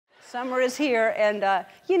Summer is here, and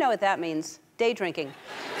you know what that means, day drinking.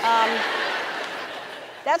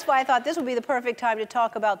 That's why I thought this would be the perfect time to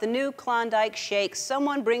talk about the new Klondike shakes.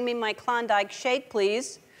 Someone bring me my Klondike shake,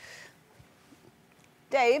 please.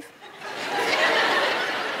 Dave?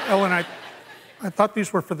 Ellen, I thought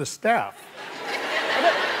these were for the staff.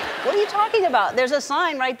 What are you talking about? There's a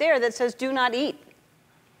sign right there that says, do not eat.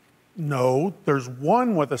 No, there's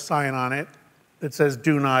one with a sign on it that says,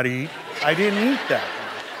 do not eat. I didn't eat that one.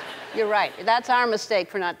 You're right. That's our mistake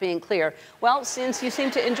for not being clear. Well, since you seem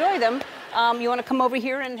to enjoy them, you want to come over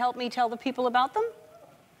here and help me tell the people about them?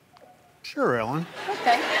 Sure, Ellen.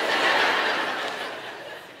 Okay.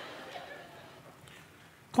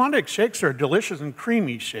 Klondike shakes are a delicious and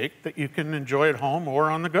creamy shake that you can enjoy at home or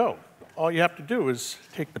on the go. All you have to do is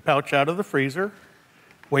take the pouch out of the freezer,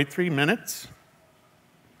 wait 3 minutes,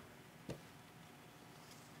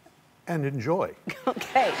 and enjoy.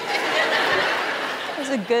 Okay. That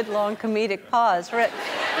was a good, long, comedic pause.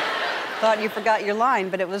 Thought you forgot your line,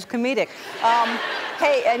 but it was comedic.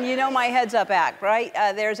 Hey, and you know my Heads Up act, right?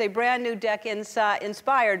 There's a brand new deck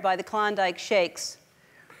inspired by the Klondike shakes.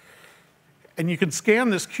 And you can scan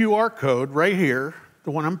this QR code right here, the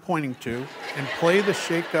one I'm pointing to, and play the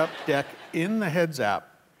Shake Up deck in the Heads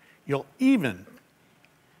app. You'll even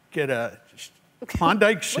get a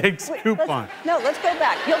Klondike Shakes coupon. Let's go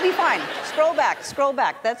back. You'll be fine. Scroll back, scroll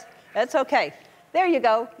back. That's okay. There you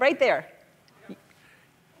go, right there.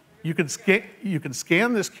 You can scan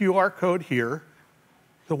this QR code here,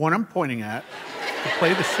 the one I'm pointing at, to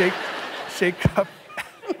play the Shake Up.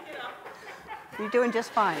 You're doing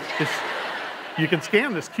just fine. You can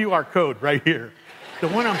scan this QR code right here, the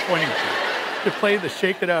one I'm pointing to play the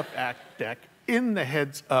Shake It Up deck in the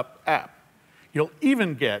Heads Up app. You'll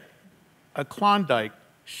even get a Klondike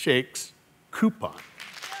Shakes coupon.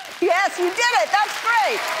 Yes, you did it. That's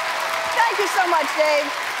great. Thank you so much, Dave.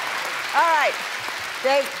 All right,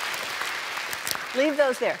 Dave, leave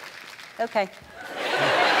those there. Okay.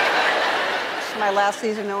 This is my last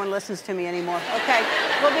season. No one listens to me anymore. Okay,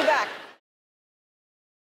 we'll be back.